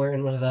 Like I'm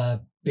wearing one of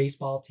the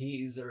baseball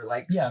tees or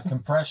like. Yeah,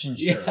 compression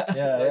shirt.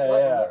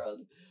 Yeah.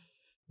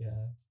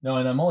 Yeah. No,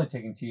 and I'm only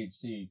taking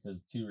THC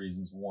because 2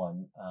 reasons.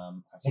 One, I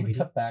want to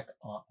cut back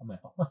on my.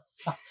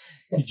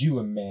 Could you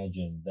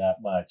imagine that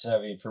much? I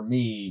mean, for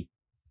me,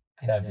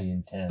 that'd be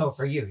intense. Oh,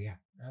 for you, yeah.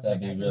 That'd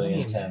be really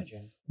intense.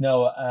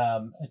 No,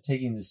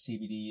 taking the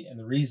CBD, and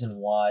the reason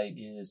why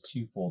is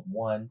twofold.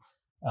 One,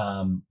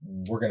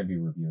 we're going to be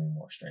reviewing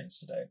more strains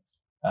today.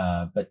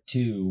 But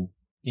 2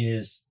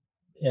 is,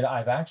 and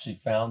I've actually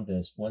found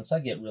this, once I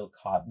get real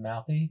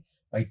cottonmouthy,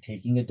 by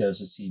taking a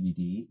dose of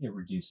CBD, it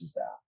reduces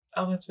that.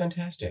 Oh, that's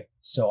fantastic.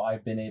 So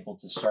I've been able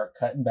to start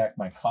cutting back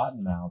my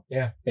cotton mouth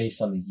based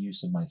on the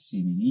use of my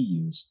CBD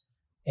use.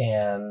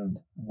 And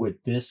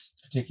with this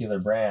particular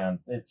brand,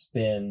 it's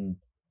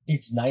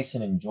nice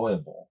and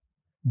enjoyable,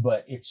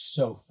 but it's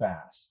so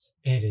fast.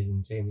 It is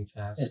insanely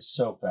fast. It's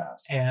so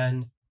fast.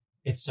 And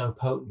it's so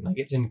potent. Like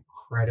it's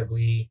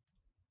incredibly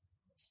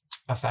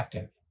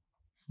effective.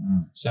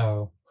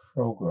 So.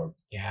 So good.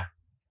 Yeah.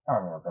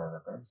 Oh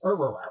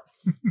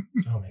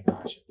my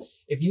gosh.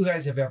 If you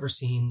guys have ever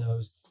seen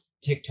those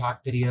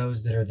TikTok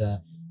videos that are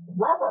the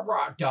rah rah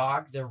rah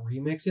dog, the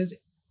remixes,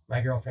 my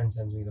girlfriend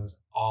sends me those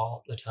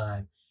all the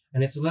time.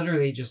 And it's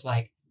literally just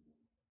like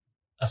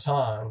a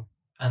song,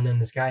 and then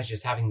this guy's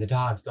just having the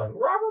dogs going rah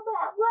rah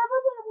rah rah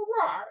rah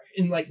rah rah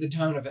in like the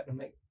tone of it. And I'm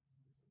like,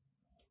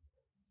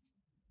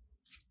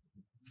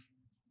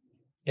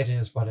 it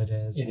is what it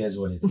is. It is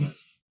what it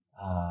is.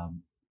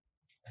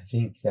 I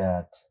think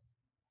that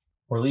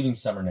we're leaving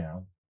summer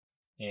now,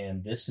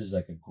 and this is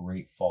like a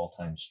great fall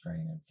time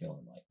strain. I'm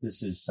feeling like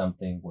this is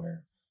something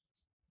where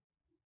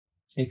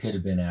it could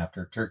have been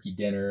after turkey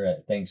dinner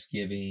at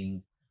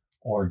Thanksgiving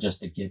or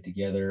just a get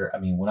together. I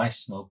mean, when I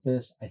smoke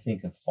this, I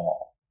think of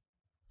fall.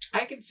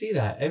 I could see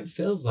that. It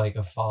feels like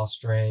a fall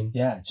strain.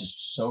 Yeah,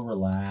 just so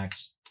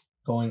relaxed.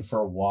 Going for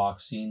a walk,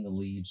 seeing the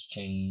leaves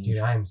change. Dude,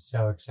 I'm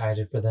so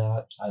excited for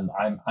that.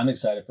 I'm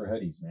excited for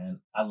hoodies, man.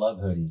 I love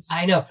hoodies.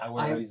 I know. I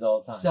wear hoodies all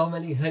the time. So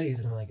many hoodies,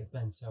 and I'm like, it's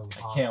been so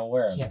hot. I can't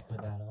wear them. Can't put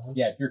that on.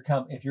 Yeah,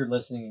 if you're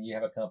listening and you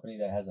have a company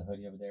that has a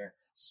hoodie over there,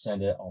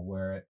 send it. I'll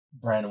wear it.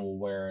 Brandon will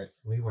wear it.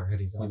 We wear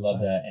hoodies all the time. We love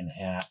that, and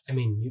hats. I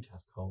mean,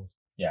 Utah's cold.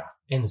 Yeah.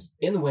 In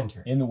the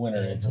winter. In the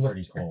winter, it's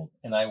pretty cold,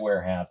 and I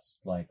wear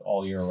hats like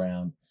all year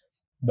round.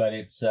 But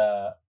it's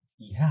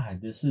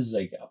this is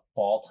like a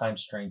fall time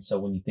strain. So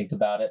when you think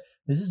about it,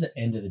 this is an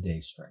end of the day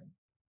strain.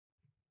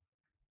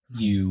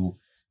 You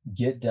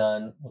get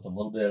done with a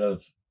little bit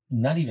of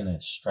not even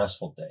a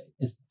stressful day.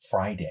 It's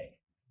Friday.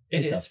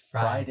 It's a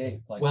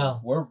Friday. Like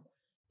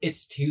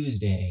It's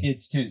Tuesday.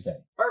 It's Tuesday.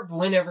 Or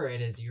whenever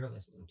it is you're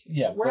listening to.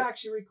 Yeah. We're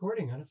actually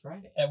recording on a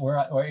Friday.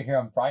 We're here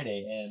on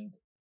Friday, and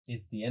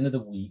it's the end of the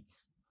week.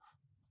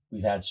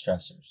 We've had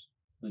stressors.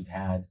 We've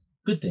had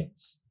good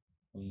things.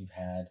 We've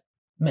had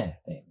meh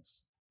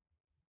things.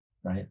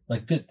 Right?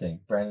 Like good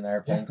thing. Brandon and I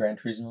are playing Gran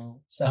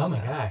Turismo 7. Oh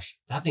my gosh.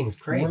 That thing's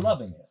crazy. We're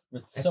loving it.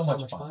 It's so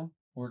much fun.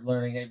 We're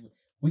learning it.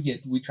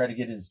 We try to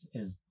get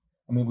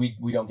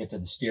we don't get to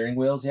the steering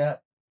wheels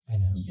yet. I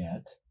know.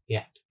 Yet.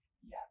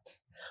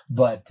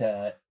 But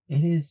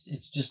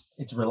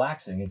it's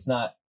relaxing. It's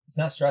not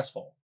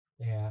stressful.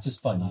 Yeah. It's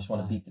just fun. You just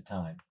want to beat the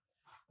time.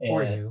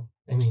 Or you.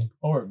 I mean.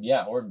 Or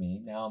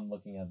me. Now I'm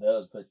looking at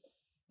those. But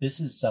this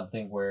is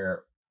something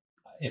where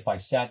if I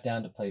sat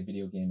down to play a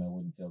video game, I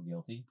wouldn't feel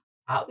guilty.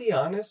 I'll be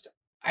honest.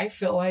 I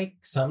feel like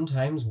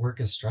sometimes work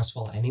is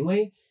stressful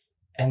anyway.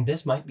 And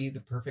this might be the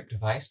perfect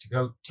device to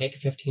go take a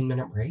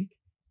 15-minute break.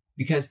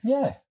 Because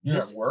you're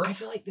at work. I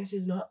feel like this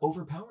is not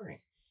overpowering.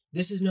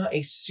 This is not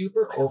a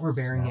super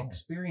overbearing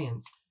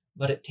experience,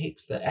 but it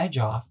takes the edge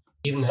off.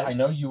 I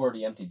know you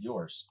already emptied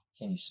yours.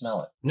 Can you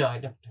smell it? No, I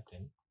don't have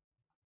any.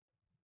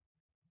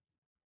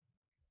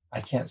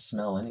 I can't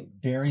smell any.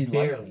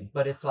 Barely,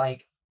 but it's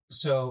like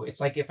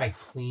if I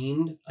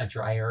cleaned a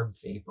dry herb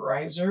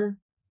vaporizer.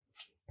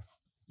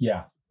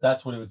 Yeah,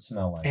 that's what it would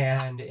smell like.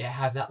 And it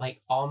has that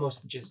like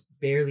almost just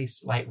barely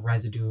slight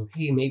residue of,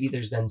 hey, maybe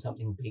there's been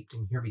something baked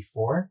in here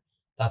before.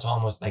 That's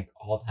almost like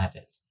all that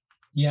is.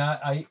 Yeah,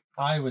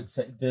 I would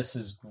say this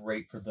is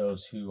great for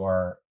those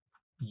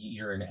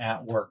you're an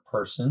at-work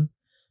person.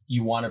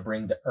 You want to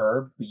bring the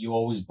herb, but you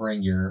always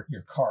bring your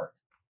cart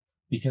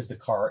because the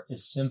cart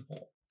is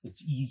simple.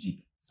 It's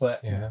easy.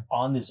 But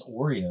on this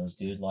Oreoz,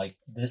 dude, like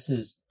this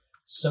is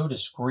so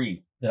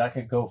discreet that I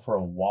could go for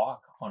a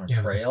walk on a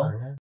trail.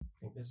 I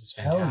think this is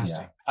fantastic.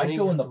 Hell yeah. I'd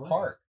go in the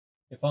park.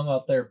 If I'm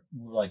out there,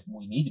 like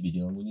we need to be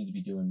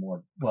doing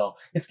more. Well,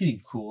 it's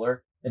getting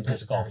cooler and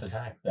disc golf is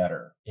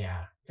better.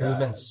 Yeah. Because it's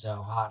been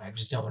so hot. I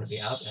just don't want to be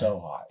out there. So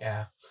hot.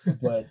 Yeah.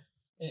 But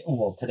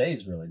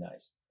today's really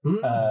nice.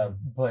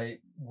 But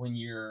when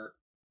you're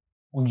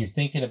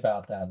thinking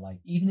about that, like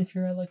even if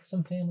you're at like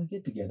some family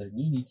get together and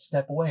you need to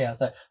step away, I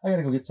was like, I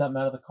gotta go get something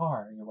out of the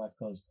car. And your wife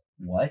goes,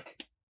 what?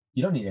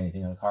 You don't need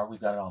anything out of the car.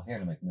 We've got it all here.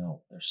 And I'm like,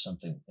 no, there's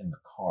something in the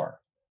car.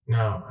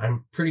 No,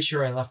 I'm pretty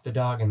sure I left the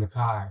dog in the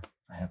car.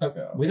 I have to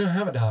go. We don't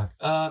have a dog.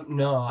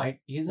 No,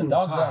 he's in the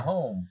car. The dog's at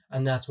home.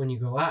 And that's when you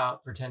go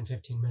out for 10,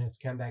 15 minutes,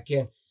 come back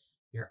in.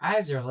 Your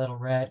eyes are a little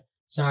red.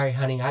 Sorry,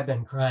 honey, I've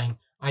been crying.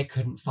 I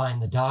couldn't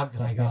find the dog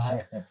that I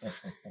got.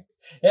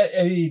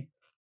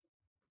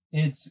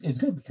 It's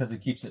good because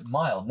it keeps it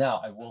mild.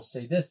 Now, I will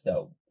say this,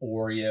 though.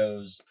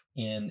 Oreos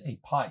in a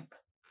pipe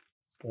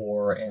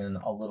or in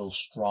a little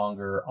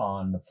stronger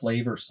on the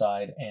flavor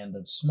side and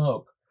of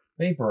smoke,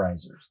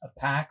 vaporizers. A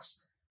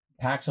PAX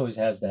always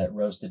has that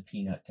roasted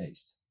peanut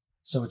taste.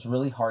 So it's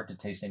really hard to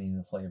taste any of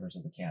the flavors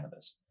of the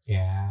cannabis.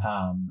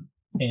 Yeah.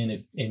 And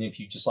if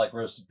you just like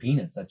roasted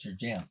peanuts, that's your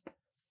jam.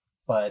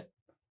 But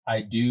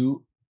I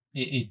do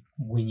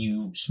when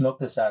you smoke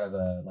this out of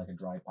a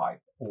dry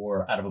pipe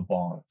or out of a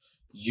bong,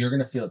 you're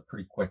gonna feel it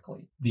pretty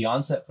quickly. The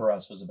onset for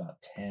us was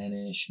about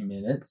 10-ish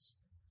minutes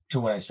to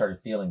when I started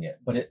feeling it,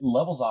 but it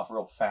levels off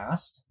real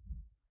fast.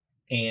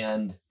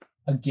 And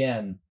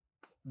again,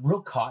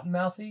 real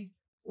cottonmouthy,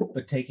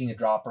 but taking a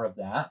dropper of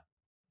that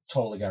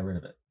totally got rid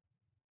of it,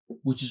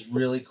 which is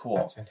really cool.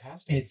 That's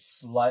fantastic. It's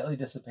slightly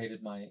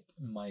dissipated my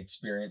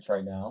experience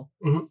right now,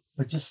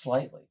 but just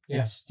slightly. Yeah.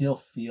 I still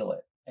feel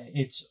it.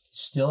 It's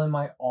still in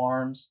my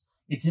arms.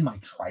 It's in my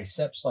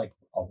triceps like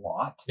a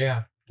lot.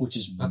 Yeah, which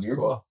is that's weird.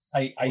 Cool.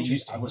 I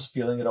was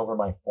feeling it over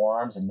my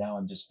forearms, and now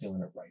I'm just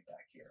feeling it right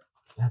back here.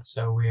 That's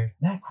so weird.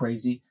 Isn't that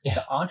crazy? Yeah.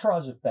 The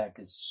entourage effect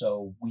is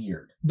so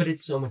weird. But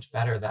it's so much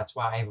better. That's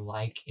why I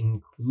like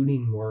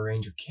including more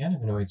range of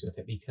cannabinoids with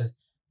it, because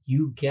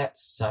you get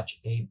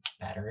such a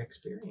better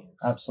experience.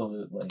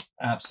 Absolutely.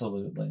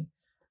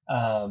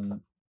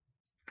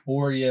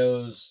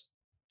 Oreoz.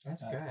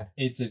 That's good.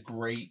 It's a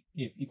great,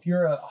 if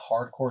you're a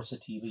hardcore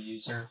sativa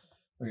user,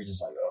 where you're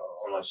just like,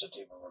 oh, no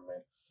sativa for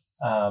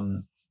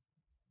me,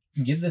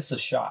 give this a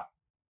shot.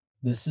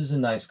 This is a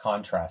nice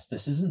contrast.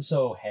 This isn't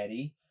so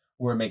heady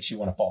where it makes you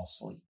want to fall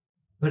asleep.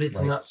 But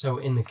it's not so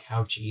in the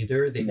couch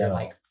either that you're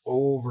like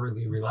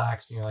overly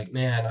relaxed and you're like,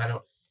 man,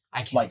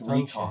 I can't like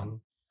function.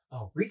 Recon.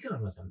 Oh,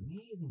 Recon was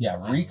amazing.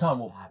 Yeah, Recon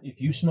will, if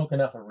you smoke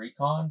enough of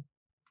Recon,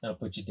 it'll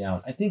put you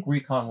down. I think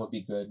Recon would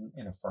be good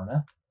in a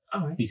Ferna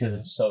because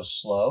it's so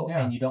slow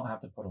and you don't have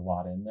to put a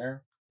lot in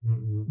there.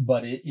 Mm-hmm.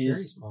 But it is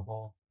very small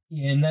ball.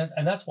 And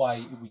that's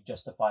why we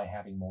justify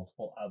having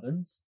multiple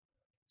ovens.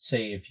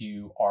 Say if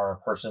you are a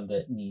person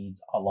that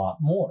needs a lot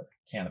more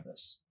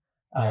cannabis,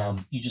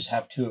 you just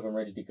have two of them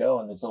ready to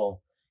go in these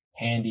little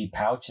handy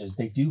pouches.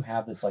 They do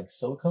have this like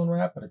silicone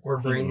wrap, but it's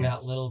bring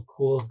that little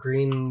cool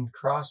green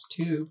cross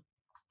tube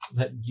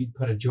that you'd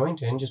put a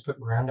joint in. Just put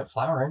ground up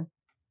flour in,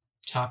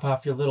 top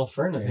off your little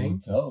Ferna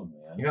thing. You go,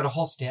 man. You got a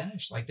whole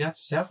stash. Like that's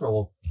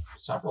several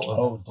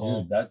of them.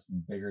 Oh, dude, that's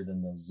bigger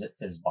than those Zip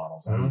Fizz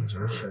bottles. I mean,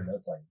 for sure,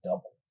 that's like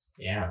double.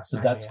 Yeah. So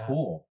that's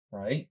cool,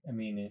 right? I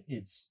mean,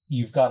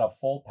 you've got a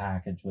full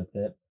package with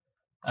it.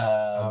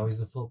 Always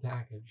the full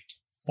package.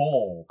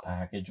 Full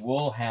package.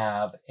 We'll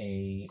have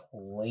a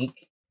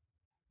link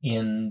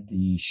in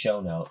the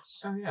show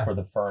notes for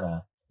the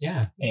Furna.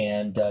 Yeah.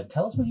 And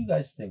tell us what you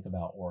guys think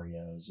about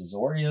Oreos. Is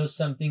Oreos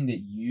something that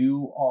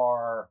you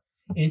are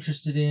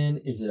interested in?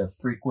 Is it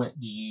do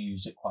you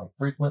use it quite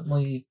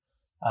frequently?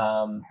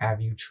 Have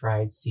you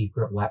tried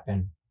Secret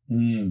Weapon?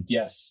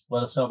 Yes.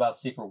 Let us know about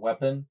Secret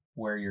Weapon,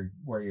 where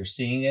you're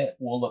seeing it.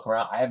 We'll look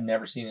around. I have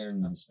never seen it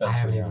in the dispensary.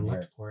 I haven't even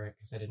looked for it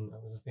because I didn't know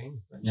it was a thing.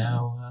 But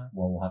now,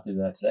 well, we'll have to do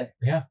that today.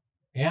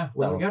 Yeah.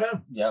 When we go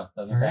down. Yeah,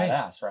 that'd be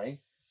badass, right?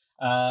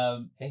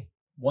 Hey.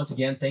 Once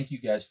again, thank you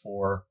guys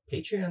for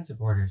Patreon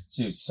supporters.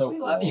 Dude, so we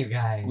love you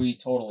guys. We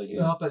totally do.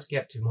 You help us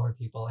get to more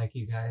people like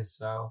you guys.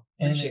 So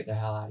appreciate the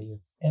hell out of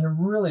you. And I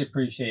really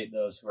appreciate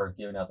those who are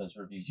giving out those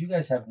reviews. You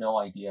guys have no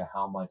idea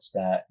how much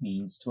that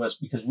means to us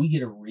because we get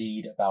to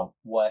read about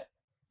what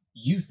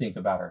you think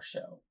about our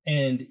show.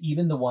 And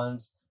even the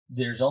ones,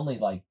 there's only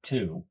like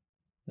 2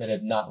 that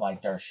have not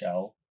liked our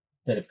show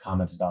that have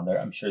commented on there.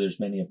 I'm sure there's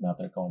many of them out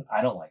there going,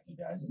 I don't like you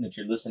guys. And if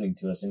you're listening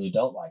to us and you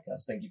don't like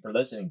us, thank you for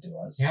listening to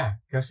us. Yeah.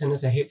 Go send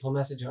us a hateful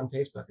message on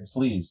Facebook or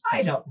something. Please.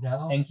 I don't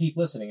know. And keep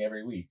listening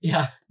every week.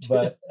 Yeah.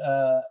 But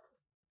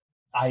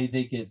I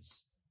think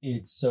it's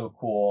so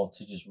cool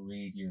to just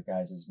read your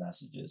guys'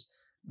 messages.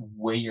 The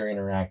way you're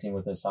interacting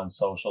with us on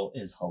social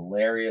is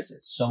hilarious.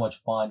 It's so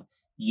much fun.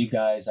 You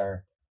guys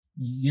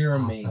you're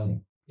awesome.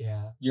 Amazing.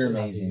 Yeah. You're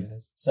amazing.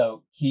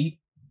 So keep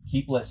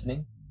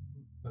listening.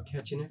 We'll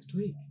catch you next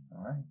week.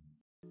 All right.